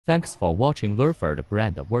Thanks for watching Lurford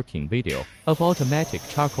brand working video of automatic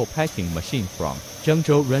charcoal packing machine from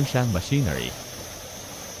Zhengzhou Renshan Machinery.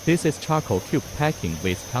 This is charcoal cube packing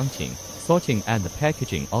with counting, sorting and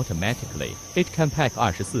packaging automatically. It can pack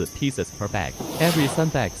 24 pieces per bag. Every 7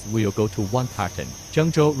 bags will go to 1 carton.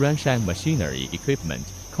 Zhengzhou Renshan Machinery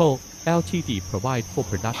Equipment, Co. Ltd provide full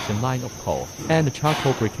production line of coal and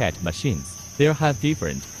charcoal briquette machines. They have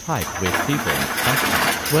different type with different functions.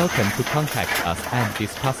 Welcome to contact us and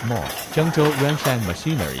discuss more. Zhengzhou Renshan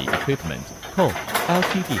Machinery Equipment, Co.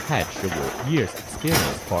 Ltd had 15 years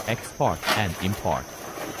experience for export and import.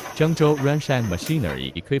 Zhengzhou Renshan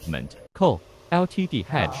Machinery Equipment, Co. Ltd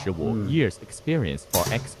had 15 years experience for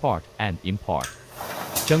export and import.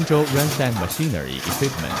 Zhengzhou Renshan Machinery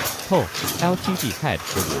Equipment, Co. Ltd had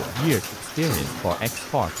 15 years experience for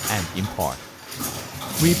export and import.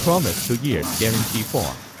 We promise 2 years guarantee for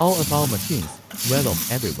all of our machines. Welcome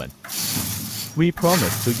everyone. We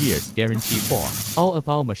promise 2 years guarantee for all of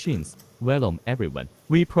our machines. Welcome everyone.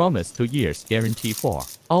 We promise 2 years guarantee for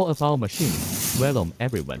all of our machines. Welcome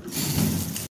everyone.